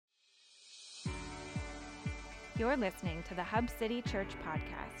You're listening to the Hub City Church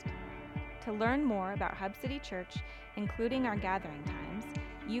podcast. To learn more about Hub City Church, including our gathering times,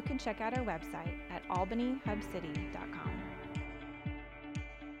 you can check out our website at albanyhubcity.com.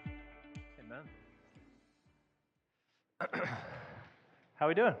 Amen. How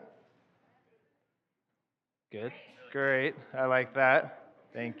we doing? Good. Great. I like that.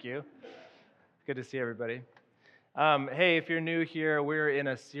 Thank you. Good to see everybody. Hey, if you're new here, we're in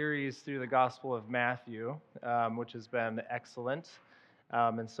a series through the Gospel of Matthew, which has been excellent.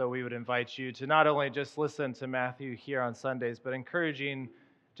 And so we would invite you to not only just listen to Matthew here on Sundays, but encouraging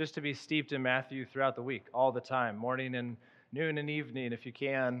just to be steeped in Matthew throughout the week, all the time, morning and noon and evening, if you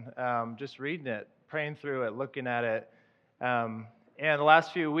can, just reading it, praying through it, looking at it. And the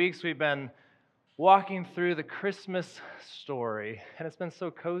last few weeks, we've been walking through the Christmas story, and it's been so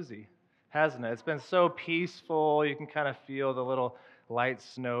cozy, hasn't it? It's been so peaceful. You can kind of feel the little light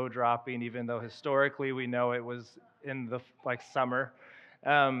snow dropping, even though historically we know it was in the summer.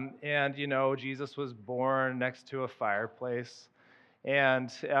 And Jesus was born next to a fireplace,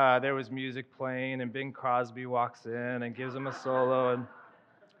 and there was music playing, and Bing Crosby walks in and gives him a solo,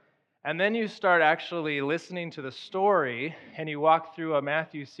 and then you start actually listening to the story, and you walk through a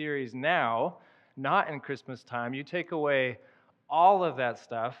Matthew series now, not in Christmas time. You take away all of that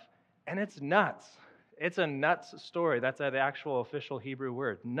stuff, and it's nuts. It's a nuts story. That's the actual official Hebrew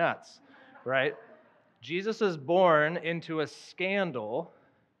word, nuts, right? Jesus is born into a scandal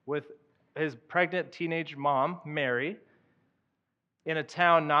with his pregnant teenage mom, Mary, in a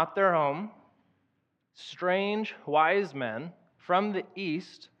town not their home. Strange wise men from the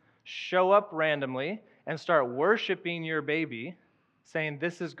east show up randomly and start worshiping your baby, saying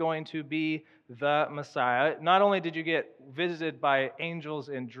this is going to be the Messiah. Not only did you get visited by angels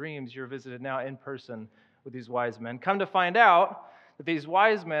in dreams, you're visited now in person with these wise men. Come to find out that these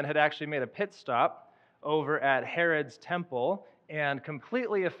wise men had actually made a pit stop over at Herod's temple and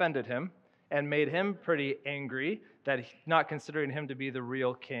completely offended him and made him pretty angry that not considering him to be the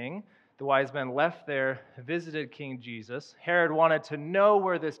real king. The wise men left there, visited King Jesus. Herod wanted to know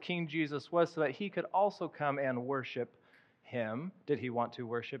where this King Jesus was so that he could also come and worship him. Did he want to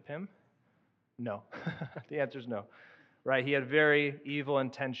worship him? No. The answer is no. Right? He had very evil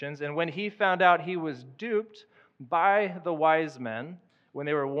intentions. And when he found out he was duped by the wise men, when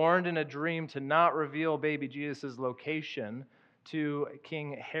they were warned in a dream to not reveal baby Jesus' location to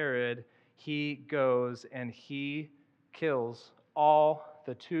King Herod, he goes and he kills all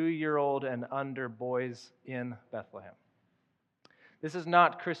the 2-year-old and under boys in Bethlehem. This is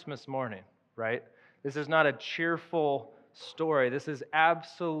not Christmas morning, right? This is not a cheerful story. This is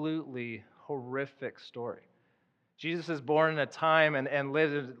absolutely horrific story. Jesus is born in a time and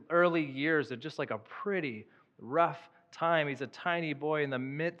lived in early years of just like a pretty rough time. He's a tiny boy in the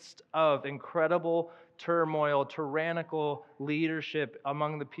midst of incredible turmoil, tyrannical leadership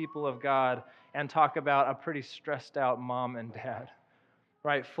among the people of God, and talk about a pretty stressed out mom and dad,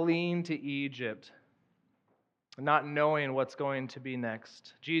 right? Fleeing to Egypt, not knowing what's going to be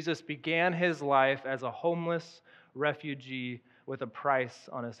next. Jesus began his life as a homeless refugee with a price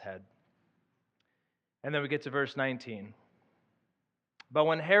on his head. And then we get to verse 19. But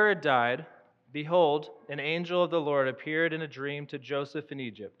when Herod died, behold, an angel of the Lord appeared in a dream to Joseph in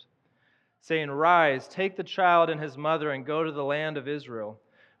Egypt, saying, "Rise, take the child and his mother and go to the land of Israel,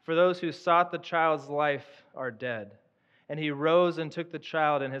 for those who sought the child's life are dead." And he rose and took the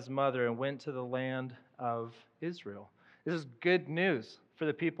child and his mother and went to the land of Israel. This is good news for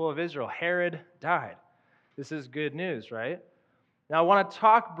the people of Israel. Herod died. This is good news, right? Now, I want to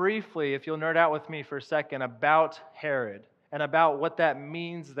talk briefly, if you'll nerd out with me for a second, about Herod and about what that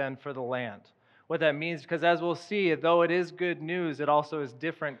means then for the land. What that means, because as we'll see, though it is good news, it also is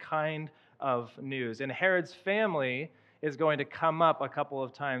different kind of news. And Herod's family is going to come up a couple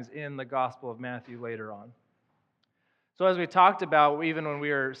of times in the Gospel of Matthew later on. So as we talked about, even when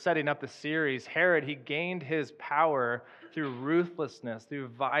we were setting up the series, Herod, he gained his power through ruthlessness, through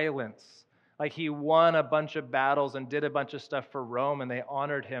violence. Like he won a bunch of battles and did a bunch of stuff for Rome, and they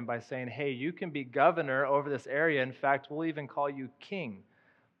honored him by saying, hey, you can be governor over this area. In fact, we'll even call you king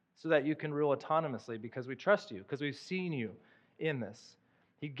so that you can rule autonomously because we trust you, because we've seen you in this.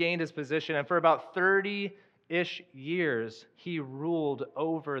 He gained his position, and for about 30-ish years, he ruled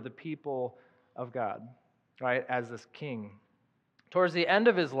over the people of God, right, as this king. Towards the end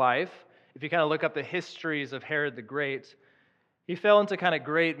of his life, if you kind of look up the histories of Herod the Great, he fell into kind of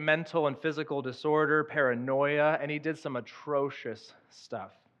great mental and physical disorder, paranoia, and he did some atrocious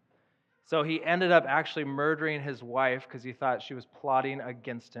stuff. So he ended up actually murdering his wife because he thought she was plotting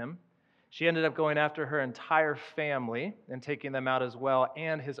against him. She ended up going after her entire family and taking them out as well,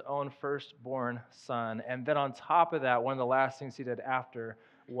 and his own firstborn son. And then on top of that, one of the last things he did after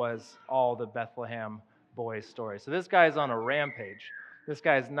was all the Bethlehem boys' stories. So this guy's on a rampage. This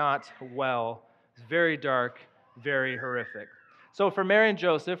guy's not well. It's very dark, very horrific. So for Mary and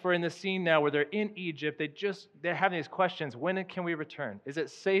Joseph, we're in this scene now where they're in Egypt. They're having these questions. When can we return? Is it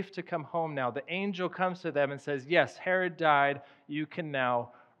safe to come home now? The angel comes to them and says, yes, Herod died. You can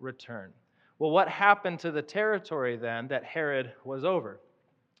now return. Well, what happened to the territory then that Herod was over?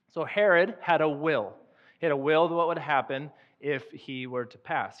 So Herod had a will. He had a will to what would happen if he were to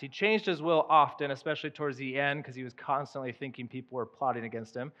pass. He changed his will often, especially towards the end, because he was constantly thinking people were plotting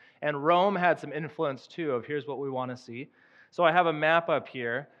against him. And Rome had some influence too of here's what we want to see. So I have a map up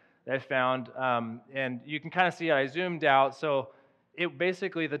here that I found, and you can kind of see it. I zoomed out. So it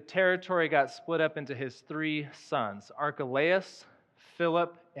basically, the territory got split up into his three sons, Archelaus,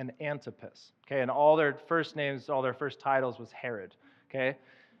 Philip, and Antipas. Okay, and all their first names, all their first titles was Herod. Okay,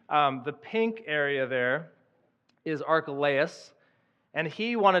 the pink area there is Archelaus, and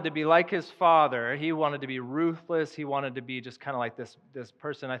he wanted to be like his father. He wanted to be ruthless. He wanted to be just kind of like this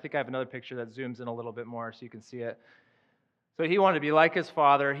person. I think I have another picture that zooms in a little bit more so you can see it. So he wanted to be like his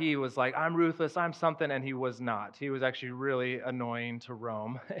father. He was like, I'm ruthless, I'm something, and he was not. He was actually really annoying to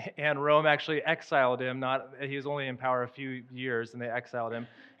Rome. And Rome actually exiled him. He was only in power a few years, and they exiled him.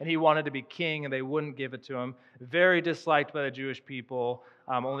 And he wanted to be king, and they wouldn't give it to him. Very disliked by the Jewish people,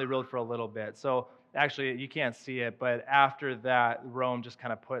 only ruled for a little bit. So actually, you can't see it, but after that, Rome just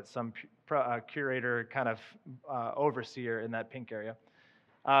kind of put some curator, kind of overseer in that pink area.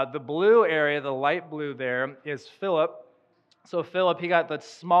 The blue area, the light blue there, is Philip. So Philip, he got the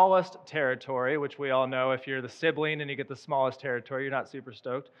smallest territory, which we all know if you're the sibling and you get the smallest territory, you're not super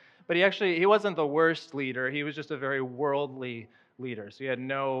stoked. But he wasn't the worst leader. He was just a very worldly leader. So he had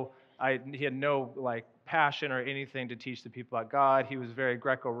no like passion or anything to teach the people about God. He was very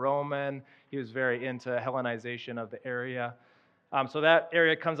Greco-Roman. He was very into Hellenization of the area. So that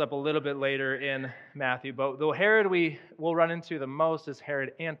area comes up a little bit later in Matthew. But the Herod we will run into the most is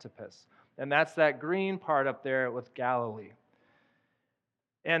Herod Antipas. And that's that green part up there with Galilee.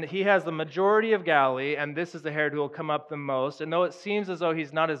 And he has the majority of Galilee, and this is the Herod who will come up the most. And though it seems as though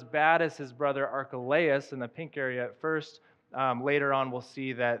he's not as bad as his brother Archelaus in the pink area at first, later on we'll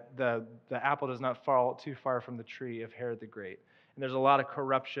see that the apple does not fall too far from the tree of Herod the Great. And there's a lot of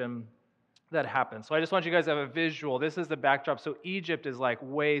corruption that happens. So I just want you guys to have a visual. This is the backdrop. So Egypt is like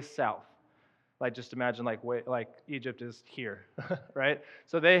way south. Like just imagine like Egypt is here, right?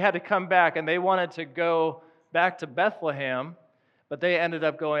 So they had to come back, and they wanted to go back to Bethlehem, but they ended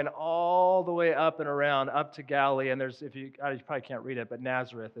up going all the way up and around, up to Galilee. And you probably can't read it, but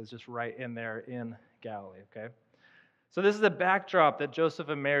Nazareth is just right in there in Galilee, okay? So this is the backdrop that Joseph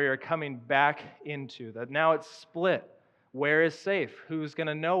and Mary are coming back into, that now it's split. Where is safe? Who's going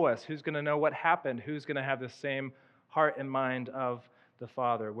to know us? Who's going to know what happened? Who's going to have the same heart and mind of the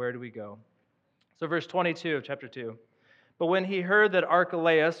Father? Where do we go? So verse 22 of chapter 2. But when he heard that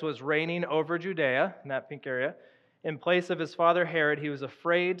Archelaus was reigning over Judea, in that pink area, in place of his father Herod, he was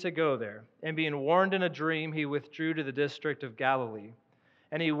afraid to go there. And being warned in a dream, he withdrew to the district of Galilee.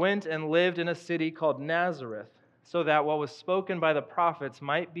 And he went and lived in a city called Nazareth, so that what was spoken by the prophets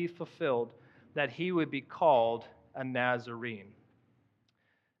might be fulfilled, that he would be called a Nazarene.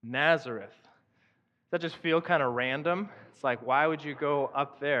 Nazareth. Does that just feel kind of random? It's like, why would you go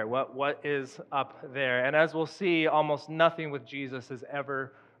up there? What is up there? And as we'll see, almost nothing with Jesus is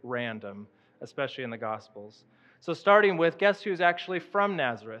ever random, especially in the Gospels. So starting with, guess who's actually from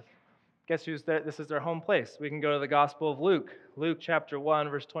Nazareth? Guess who's there? This is their home place. We can go to the Gospel of Luke. Luke chapter 1,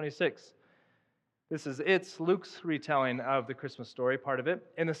 verse 26. It's Luke's retelling of the Christmas story, part of it.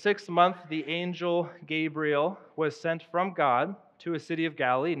 In the 6th month, the angel Gabriel was sent from God to a city of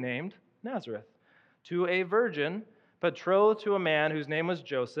Galilee named Nazareth, to a virgin betrothed to a man whose name was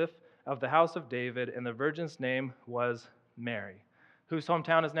Joseph, of the house of David, and the virgin's name was Mary. Whose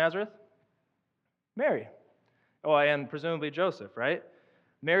hometown is Nazareth? Mary. Oh, and presumably Joseph, right?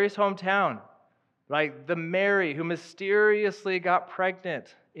 Mary's hometown. Like the Mary who mysteriously got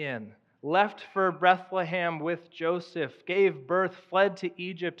pregnant left for Bethlehem with Joseph, gave birth, fled to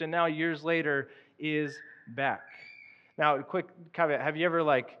Egypt, and now years later is back. Now, quick caveat, have you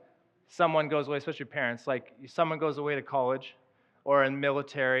ever someone goes away, especially parents, someone goes away to college or in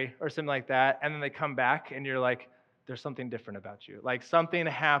military or something like that, and then they come back and you're like, there's something different about you. Something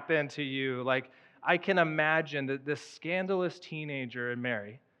happened to you. I can imagine that this scandalous teenager in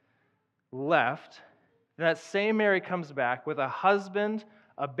Mary left, and that same Mary comes back with a husband,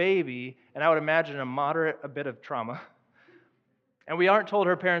 a baby, and I would imagine a bit of trauma. And we aren't told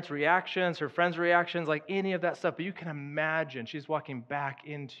her parents' reactions, her friends' reactions, like any of that stuff, but you can imagine she's walking back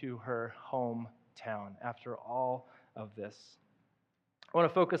into her hometown after all of this. I want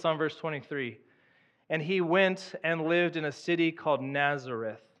to focus on verse 23. And he went and lived in a city called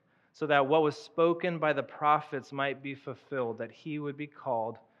Nazareth, so that what was spoken by the prophets might be fulfilled, that he would be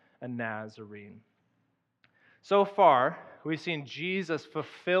called a Nazarene. So far, we've seen Jesus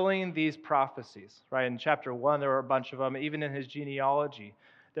fulfilling these prophecies, right? In chapter 1, there were a bunch of them. Even in his genealogy,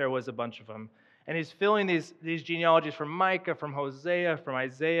 there was a bunch of them. And he's filling these genealogies from Micah, from Hosea, from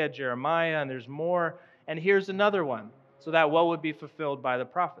Isaiah, Jeremiah, and there's more. And here's another one, so that what would be fulfilled by the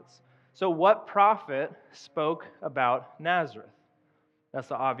prophets. So what prophet spoke about Nazareth? That's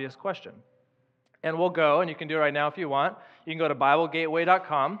the obvious question. And we'll go, and you can do it right now if you want. You can go to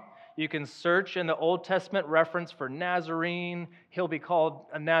BibleGateway.com. You can search in the Old Testament reference for Nazarene. He'll be called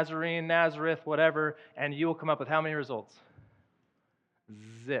a Nazarene, Nazareth, whatever, and you will come up with how many results?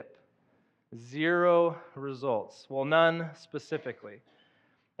 Zip. 0 results. Well, none specifically.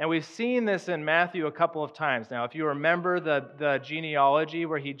 And we've seen this in Matthew a couple of times now. If you remember the genealogy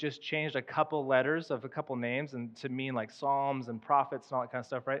where he just changed a couple letters of a couple names and to mean like Psalms and prophets and all that kind of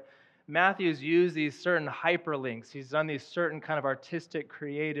stuff, right? Matthew's used these certain hyperlinks. He's done these certain kind of artistic,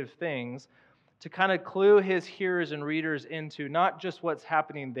 creative things to kind of clue his hearers and readers into not just what's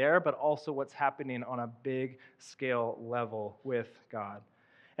happening there, but also what's happening on a big scale level with God.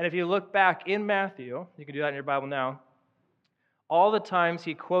 And if you look back in Matthew, you can do that in your Bible now, all the times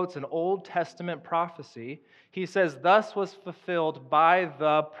he quotes an Old Testament prophecy, he says, thus was fulfilled by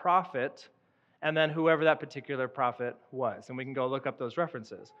the prophet, and then whoever that particular prophet was. And we can go look up those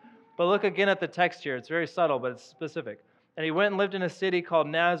references. But look again at the text here. It's very subtle, but it's specific. And he went and lived in a city called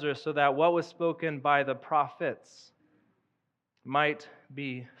Nazareth so that what was spoken by the prophets might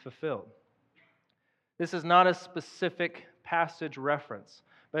be fulfilled. This is not a specific passage reference,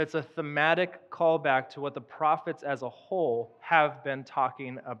 but it's a thematic callback to what the prophets as a whole have been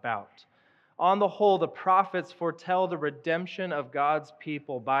talking about. On the whole, the prophets foretell the redemption of God's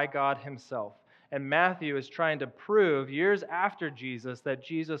people by God himself. And Matthew is trying to prove, years after Jesus, that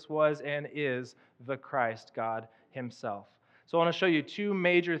Jesus was and is the Christ, God himself. So I want to show you 2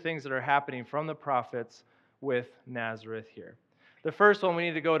 major things that are happening from the prophets with Nazareth here. The first one, we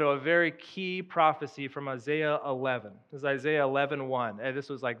need to go to a very key prophecy from Isaiah 11. This is Isaiah 11:1. And this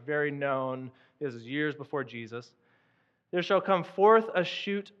was like very known. This is years before Jesus. There shall come forth a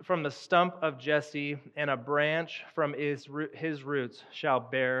shoot from the stump of Jesse, and a branch from his roots shall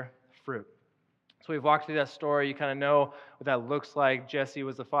bear fruit. So we've walked through that story. You kind of know what that looks like. Jesse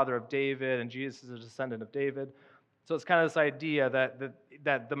was the father of David, and Jesus is a descendant of David. So it's kind of this idea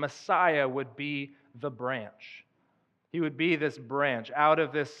that the Messiah would be the branch. He would be this branch. Out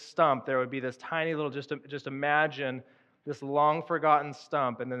of this stump, there would be this tiny little, just imagine this long-forgotten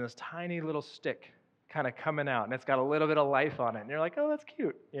stump, and then this tiny little stick kind of coming out, and it's got a little bit of life on it. And you're like, oh, that's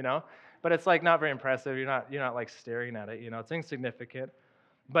cute, you know? But it's like not very impressive. You're not like staring at it, you know? It's insignificant.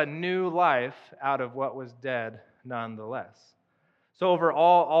 But new life out of what was dead nonetheless. So over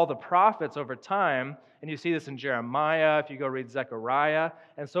all the prophets over time, and you see this in Jeremiah, if you go read Zechariah,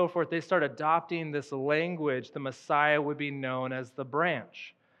 and so forth, they start adopting this language. The Messiah would be known as the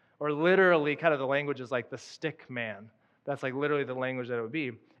branch. Or literally, kind of the language is like the stick man. That's like literally the language that it would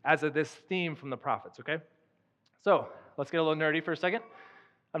be, as of this theme from the prophets, okay? So let's get a little nerdy for a second.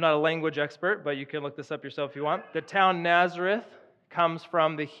 I'm not a language expert, but you can look this up yourself if you want. The town Nazareth comes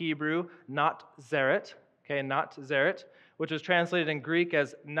from the Hebrew not Zeret, okay, not Zeret, which was translated in Greek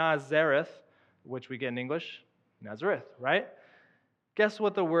as Nazareth, which we get in English, Nazareth, right? Guess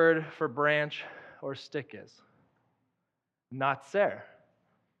what the word for branch or stick is? Natzer.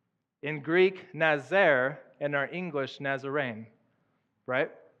 In Greek, Nazer, in our English, Nazarene,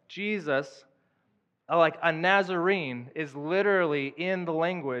 right? Jesus, like a Nazarene, is literally in the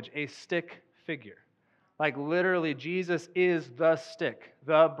language a stick figure. Like literally, Jesus is the stick,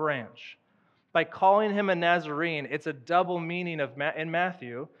 the branch. By calling him a Nazarene, it's a double meaning in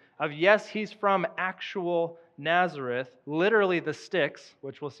Matthew of, yes, he's from actual Nazareth, literally the sticks,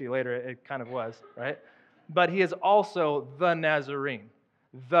 which we'll see later, it kind of was, right? But he is also the Nazarene,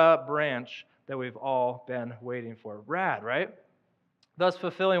 the branch that we've all been waiting for. Rad, right? Thus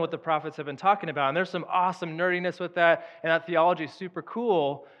fulfilling what the prophets have been talking about. And there's some awesome nerdiness with that, and that theology is super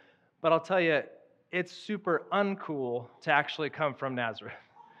cool, but I'll tell you, it's super uncool to actually come from Nazareth,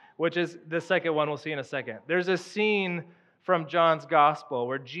 which is the second one we'll see in a second. There's a scene from John's gospel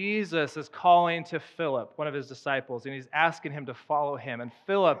where Jesus is calling to Philip, one of his disciples, and he's asking him to follow him. And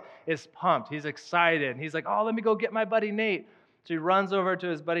Philip is pumped. He's excited. And he's like, oh, let me go get my buddy Nate. So he runs over to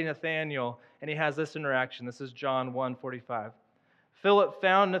his buddy Nathaniel, and he has this interaction. This is John 1:45. Philip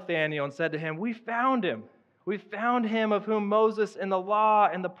found Nathanael and said to him, "We found him. We found him of whom Moses in the law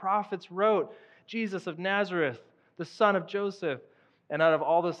and the prophets wrote, Jesus of Nazareth, the son of Joseph." And out of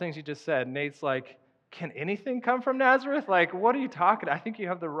all those things you just said, Nate's like, "Can anything come from Nazareth? Like, what are you talking? I think you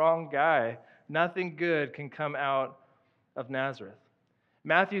have the wrong guy. Nothing good can come out of Nazareth."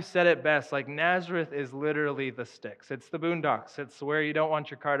 Matthew said it best, like Nazareth is literally the sticks. It's the boondocks. It's where you don't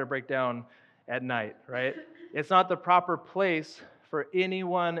want your car to break down at night, right? It's not the proper place for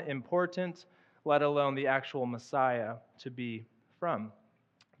anyone important, let alone the actual Messiah, to be from.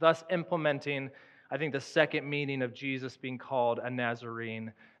 Thus implementing, I think, the second meaning of Jesus being called a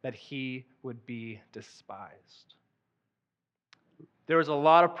Nazarene, that he would be despised. There was a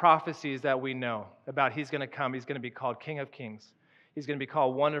lot of prophecies that we know about he's going to come. He's going to be called King of Kings. He's going to be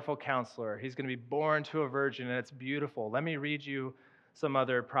called Wonderful Counselor. He's going to be born to a virgin, and it's beautiful. Let me read you some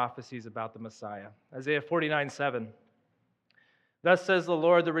other prophecies about the Messiah. Isaiah 49:7. Thus says the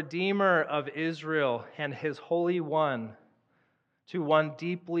Lord, the Redeemer of Israel and his Holy One, to one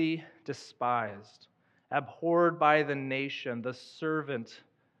deeply despised, abhorred by the nation, the servant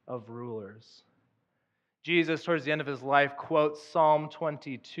of rulers. Jesus, towards the end of his life, quotes Psalm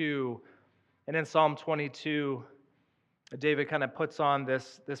 22. And in Psalm 22, David kind of puts on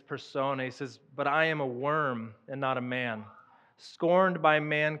this persona. He says, "But I am a worm and not a man, scorned by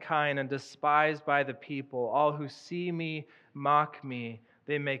mankind and despised by the people. All who see me mock me.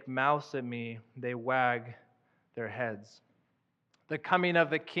 They make mouths at me. They wag their heads." The coming of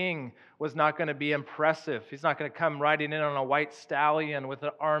the king was not going to be impressive. He's not going to come riding in on a white stallion with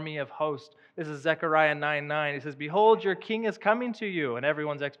an army of hosts. This is Zechariah 9:9. He says, "Behold, your king is coming to you," and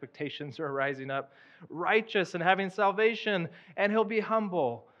everyone's expectations are rising up, "righteous and having salvation, and he'll be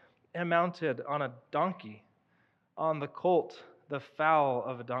humble and mounted on a donkey, on the colt, the foal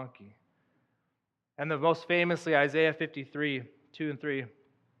of a donkey." And the most famously, Isaiah 53:2-3.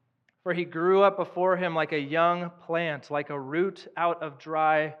 "For he grew up before him like a young plant, like a root out of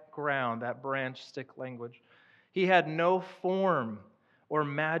dry ground," that branch stick language. "He had no form or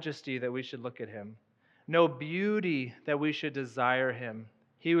majesty that we should look at him, no beauty that we should desire him.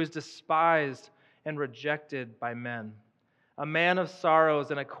 He was despised and rejected by men, a man of sorrows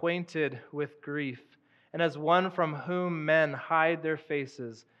and acquainted with grief, and as one from whom men hide their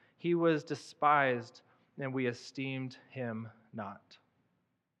faces. He was despised, and we esteemed him not."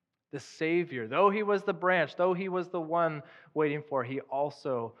 The Savior, though he was the branch, though he was the one waiting for, he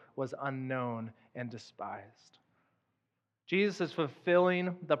also was unknown and despised. Jesus is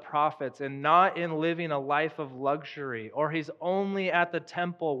fulfilling the prophets and not in living a life of luxury, or he's only at the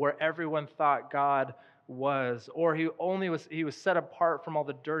temple where everyone thought God was, or he was set apart from all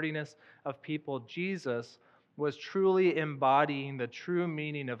the dirtiness of people. Jesus was truly embodying the true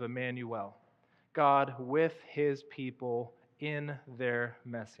meaning of Emmanuel, God with his people in their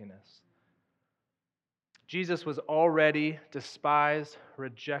messiness. Jesus was already despised,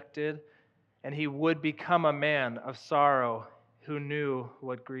 rejected, and he would become a man of sorrow who knew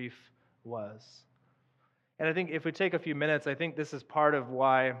what grief was. And I think if we take a few minutes, I think this is part of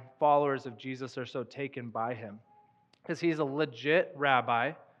why followers of Jesus are so taken by him. Because he's a legit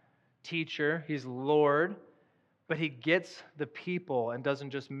rabbi, teacher, he's Lord, but he gets the people and doesn't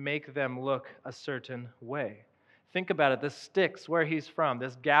just make them look a certain way. Think about it, the sticks where he's from,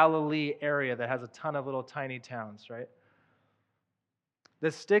 this Galilee area that has a ton of little tiny towns, right?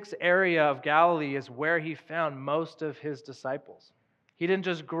 The sticks area of Galilee is where he found most of his disciples. He didn't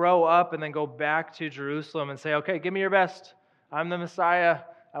just grow up and then go back to Jerusalem and say, "Okay, give me your best. I'm the Messiah.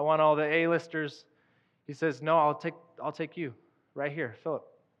 I want all the A-listers." He says, "No, I'll take you right here, Philip.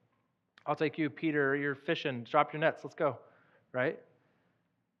 I'll take you, Peter. You're fishing. Drop your nets. Let's go." Right?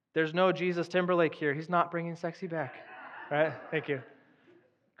 There's no Jesus Timberlake here. He's not bringing sexy back. Right? Thank you.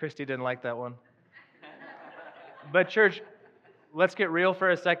 Christy didn't like that one. But church, let's get real for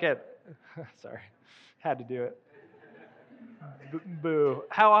a second. Sorry. Had to do it. Boo.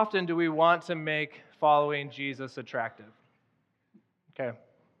 How often do we want to make following Jesus attractive? Okay.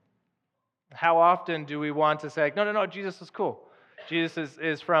 How often do we want to say, no, Jesus is cool. Jesus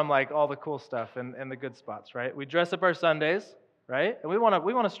is from like all the cool stuff and the good spots, right? We dress up our Sundays, right? And we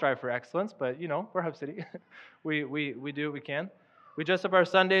want to strive for excellence, but we're Hub City. we do what we can. We dress up our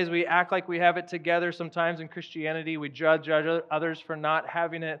Sundays. We act like we have it together. Sometimes in Christianity, we judge others for not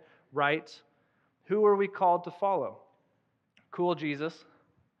having it right. Who are we called to follow? Cool Jesus,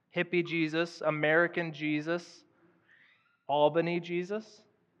 hippie Jesus, American Jesus, Albany Jesus.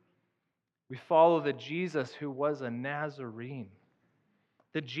 We follow the Jesus who was a Nazarene.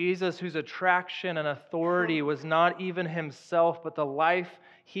 The Jesus whose attraction and authority was not even himself, but the life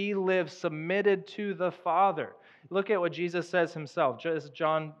he lived submitted to the Father. Look at what Jesus says himself. This is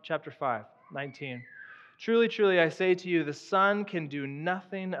John chapter 5, 19. Truly, truly, I say to you, the Son can do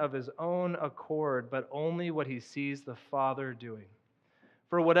nothing of his own accord, but only what he sees the Father doing.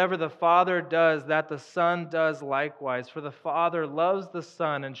 For whatever the Father does, that the Son does likewise. For the Father loves the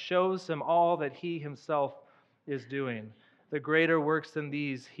Son and shows him all that he himself is doing. The greater works than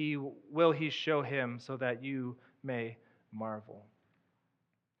these he show him, so that you may marvel.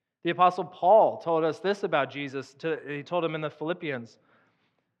 The Apostle Paul told us this about Jesus. He told him in the Philippians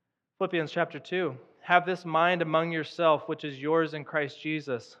chapter 2, have this mind among yourself, which is yours in Christ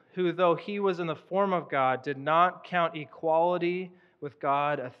Jesus, who, though he was in the form of God, did not count equality with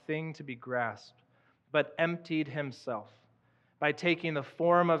God a thing to be grasped, but emptied himself by taking the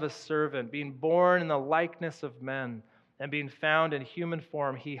form of a servant, being born in the likeness of men, and being found in human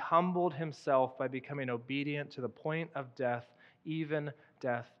form, he humbled himself by becoming obedient to the point of death, even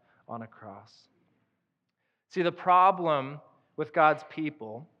death on a cross. See, the problem with God's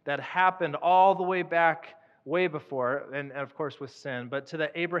people that happened all the way back, way before, and of course with sin, but to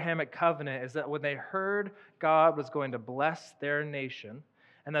the Abrahamic covenant, is that when they heard God was going to bless their nation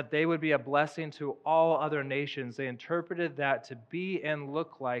and that they would be a blessing to all other nations, they interpreted that to be and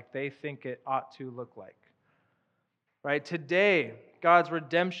look like they think it ought to look like. Right? Today, God's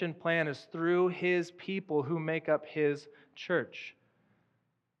redemption plan is through his people who make up his church.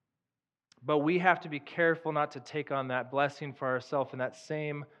 But we have to be careful not to take on that blessing for ourselves in that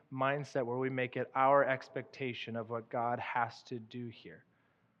same mindset where we make it our expectation of what God has to do here.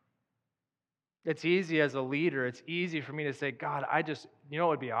 It's easy as a leader, it's easy for me to say, God, you know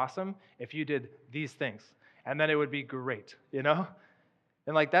what would be awesome? If you did these things, and then it would be great, you know?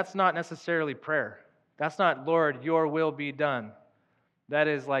 And that's not necessarily prayer. That's not, Lord, your will be done. That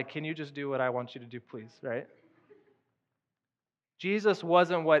is can you just do what I want you to do, please, right? Jesus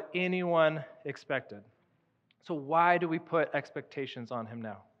wasn't what anyone expected. So why do we put expectations on him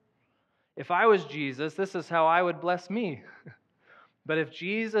now? If I was Jesus, this is how I would bless me. But if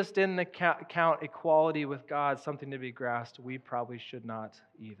Jesus didn't count equality with God something to be grasped, we probably should not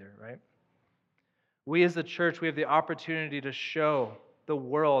either, right? We as the church, we have the opportunity to show the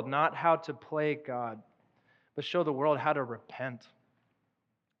world not how to play God, but show the world how to repent,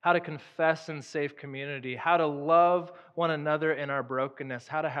 how to confess in safe community, how to love one another in our brokenness,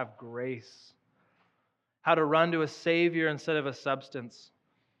 how to have grace, how to run to a Savior instead of a substance,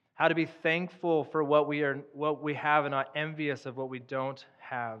 how to be thankful for what we have and not envious of what we don't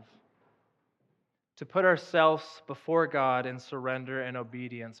have, to put ourselves before God in surrender and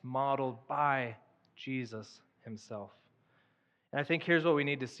obedience, modeled by Jesus himself. And I think here's what we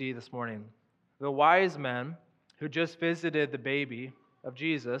need to see this morning. The wise men who just visited the baby of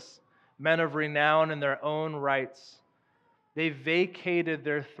Jesus, men of renown in their own rights, they vacated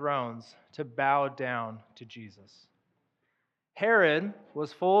their thrones to bow down to Jesus. Herod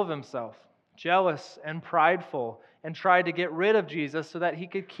was full of himself, jealous and prideful, and tried to get rid of Jesus so that he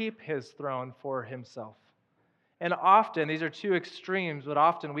could keep his throne for himself. And often, these are two extremes, but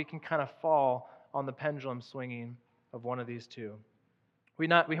often we can kind of fall on the pendulum swinging of one of these two. We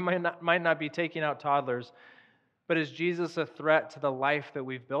might not be taking out toddlers, but is Jesus a threat to the life that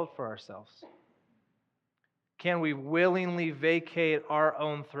we've built for ourselves? Can we willingly vacate our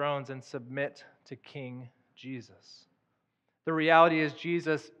own thrones and submit to King Jesus? The reality is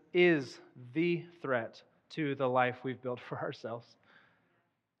Jesus is the threat to the life we've built for ourselves.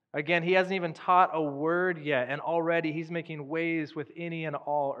 Again, he hasn't even taught a word yet, and already he's making waves with any and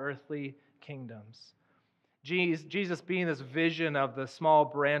all earthly kingdoms. Jesus being this vision of the small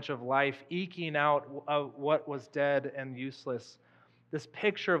branch of life, eking out of what was dead and useless. This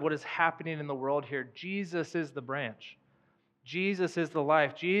picture of what is happening in the world here. Jesus is the branch. Jesus is the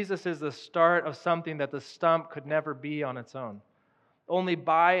life. Jesus is the start of something that the stump could never be on its own. Only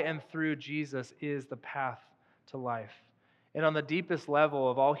by and through Jesus is the path to life. And on the deepest level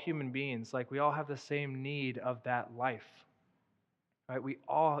of all human beings, we all have the same need of that life. Right? We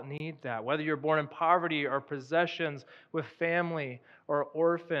all need that. Whether you're born in poverty or possessions, with family or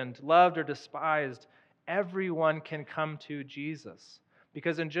orphaned, loved or despised, everyone can come to Jesus.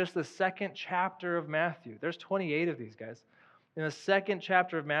 Because in just the second chapter of Matthew, there's 28 of these guys. In the second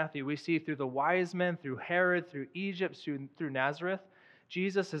chapter of Matthew, we see through the wise men, through Herod, through Egypt, through Nazareth,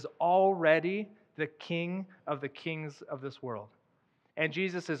 Jesus is already the king of the kings of this world. And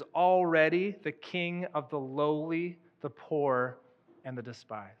Jesus is already the king of the lowly, the poor, and the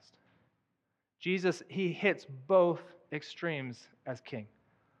despised. Jesus, he hits both extremes as king.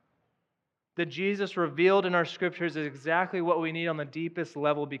 The Jesus revealed in our scriptures is exactly what we need on the deepest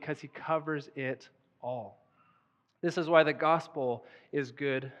level because he covers it all. This is why the gospel is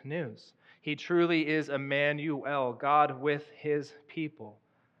good news. He truly is Emmanuel, God with his people.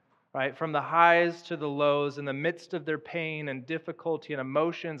 Right? From the highs to the lows, in the midst of their pain and difficulty and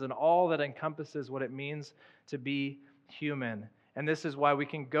emotions and all that encompasses what it means to be human. And this is why we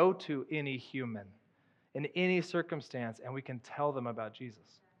can go to any human in any circumstance and we can tell them about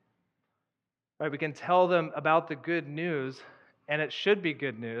Jesus. Right? We can tell them about the good news, and it should be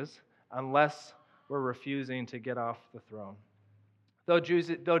good news unless we're refusing to get off the throne. Though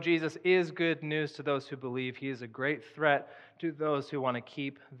Jesus is good news to those who believe, he is a great threat to those who want to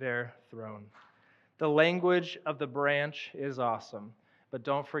keep their throne. The language of the branch is awesome, but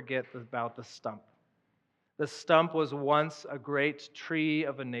don't forget about the stump. The stump was once a great tree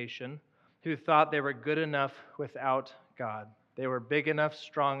of a nation who thought they were good enough without God. They were big enough,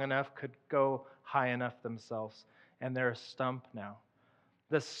 strong enough, could go high enough themselves, and they're a stump now.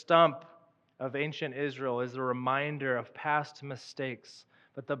 The stump of ancient Israel is a reminder of past mistakes,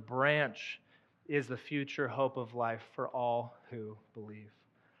 but the branch is the future hope of life for all who believe.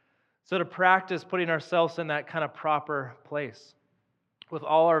 So to practice putting ourselves in that kind of proper place, with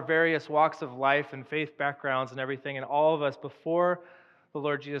all our various walks of life and faith backgrounds and everything, and all of us before the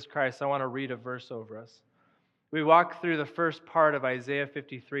Lord Jesus Christ, I want to read a verse over us. We walked through the first part of Isaiah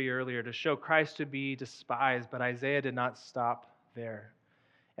 53 earlier to show Christ to be despised, but Isaiah did not stop there.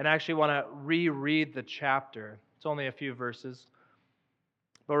 And I actually want to reread the chapter. It's only a few verses.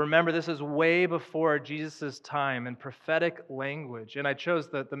 But remember, this is way before Jesus' time in prophetic language. And I chose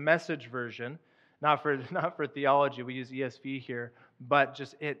the Message version, not for theology. We use ESV here. But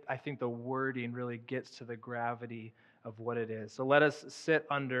just I think the wording really gets to the gravity of what it is. So let us sit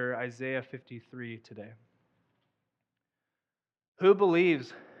under Isaiah 53 today. Who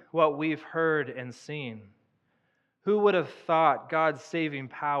believes what we've heard and seen? Who would have thought God's saving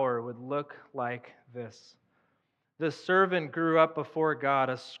power would look like this? The servant grew up before God,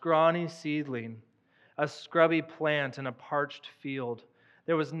 a scrawny seedling, a scrubby plant in a parched field.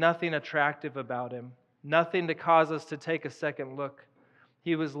 There was nothing attractive about him, nothing to cause us to take a second look.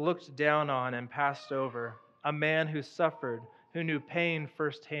 He was looked down on and passed over, a man who suffered, who knew pain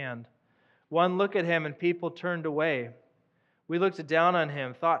firsthand. One look at him and people turned away. We looked down on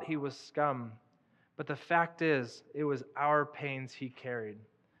him, thought he was scum. But the fact is, it was our pains he carried,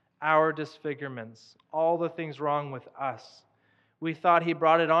 our disfigurements, all the things wrong with us. We thought he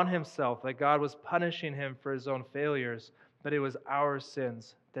brought it on himself, that God was punishing him for his own failures, but it was our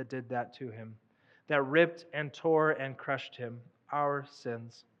sins that did that to him, that ripped and tore and crushed him, our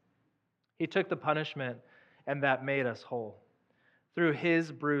sins. He took the punishment, and that made us whole. Through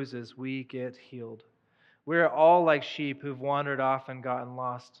his bruises, we get healed. We're all like sheep who've wandered off and gotten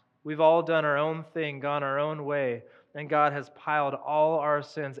lost. We've all done our own thing, gone our own way, and God has piled all our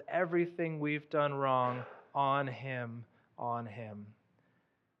sins, everything we've done wrong, on him, on him.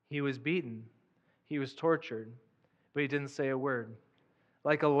 He was beaten, he was tortured, but he didn't say a word.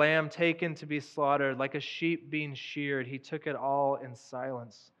 Like a lamb taken to be slaughtered, like a sheep being sheared, he took it all in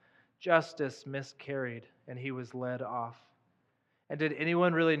silence. Justice miscarried, and he was led off. And did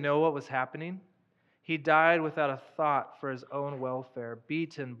anyone really know what was happening? He died without a thought for his own welfare,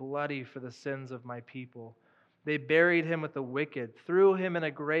 beaten, bloody for the sins of my people. They buried him with the wicked, threw him in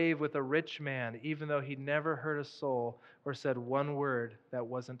a grave with a rich man, even though he never hurt a soul or said one word that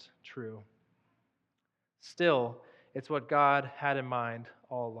wasn't true. Still, it's what God had in mind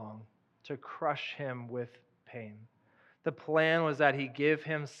all along, to crush him with pain. The plan was that he give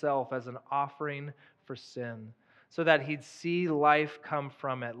himself as an offering for sin, so that he'd see life come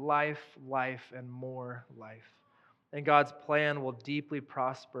from it, life, and more life. And God's plan will deeply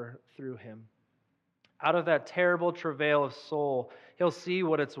prosper through him. Out of that terrible travail of soul, he'll see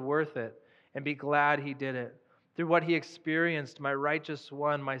what it's worth it and be glad he did it. Through what he experienced, my righteous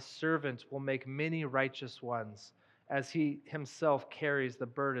one, my servant, will make many righteous ones, as he himself carries the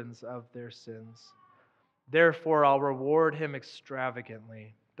burdens of their sins. Therefore, I'll reward him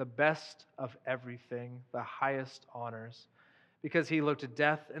extravagantly, the best of everything, the highest honors, because he looked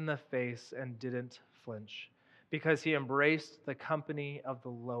death in the face and didn't flinch, because he embraced the company of the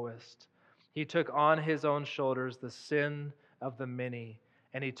lowest. He took on his own shoulders the sin of the many,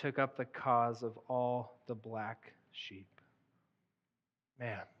 and he took up the cause of all the black sheep.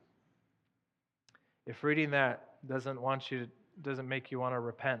 Man, if reading that doesn't make you want to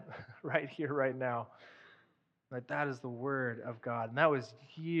repent right here, right now, like that is the word of God. And that was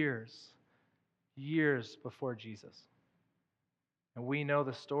years before Jesus. And we know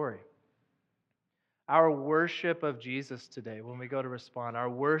the story. Our worship of Jesus today, when we go to respond, our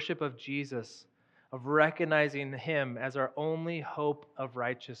worship of Jesus, of recognizing him as our only hope of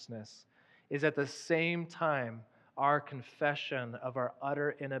righteousness, is at the same time our confession of our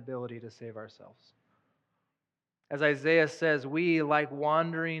utter inability to save ourselves. As Isaiah says, we, like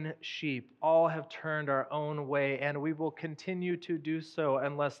wandering sheep, all have turned our own way, and we will continue to do so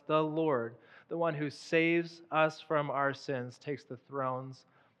unless the Lord, the one who saves us from our sins, takes the thrones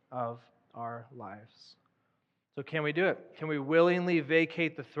of our lives. So can we do it? Can we willingly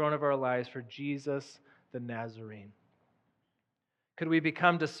vacate the throne of our lives for Jesus the Nazarene? Could we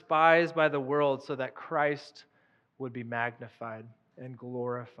become despised by the world so that Christ would be magnified and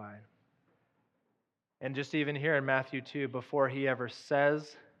glorified? And just even here in Matthew 2, before he ever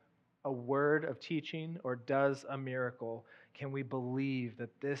says a word of teaching or does a miracle, can we believe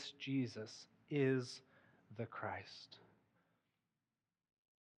that this Jesus is the Christ?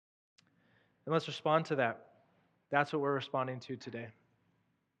 And let's respond to that. That's what we're responding to today.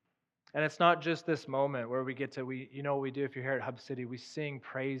 And it's not just this moment where we get to, you know what we do if you're here at Hub City, we sing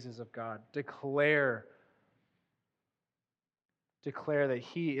praises of God, declare that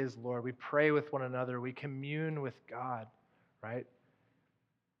he is Lord. We pray with one another. We commune with God, right?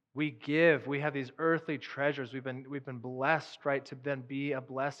 We give. We have these earthly treasures. We've been blessed, right, to then be a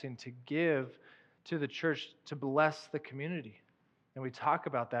blessing, to give to the church, to bless the community. And we talk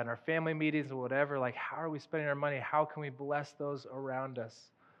about that in our family meetings or whatever, like how are we spending our money? How can we bless those around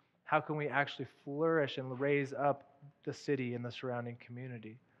us? How can we actually flourish and raise up the city and the surrounding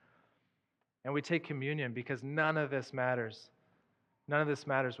community? And we take communion because none of this matters. None of this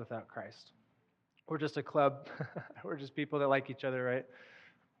matters without Christ. We're just a club. We're just people that like each other, right?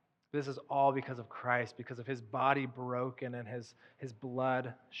 This is all because of Christ, because of his body broken and his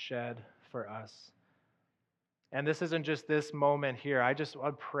blood shed for us. And this isn't just this moment here. I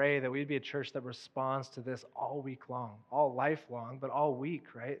pray that we'd be a church that responds to this all week long, all lifelong, but all week,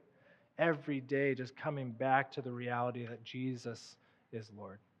 right? Every day just coming back to the reality that Jesus is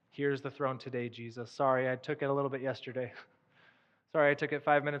Lord. Here's the throne today, Jesus. Sorry, I took it a little bit yesterday. Sorry, I took it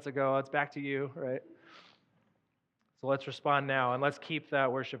 5 minutes ago. It's back to you, right? So let's respond now, and let's keep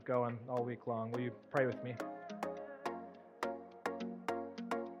that worship going all week long. Will you pray with me?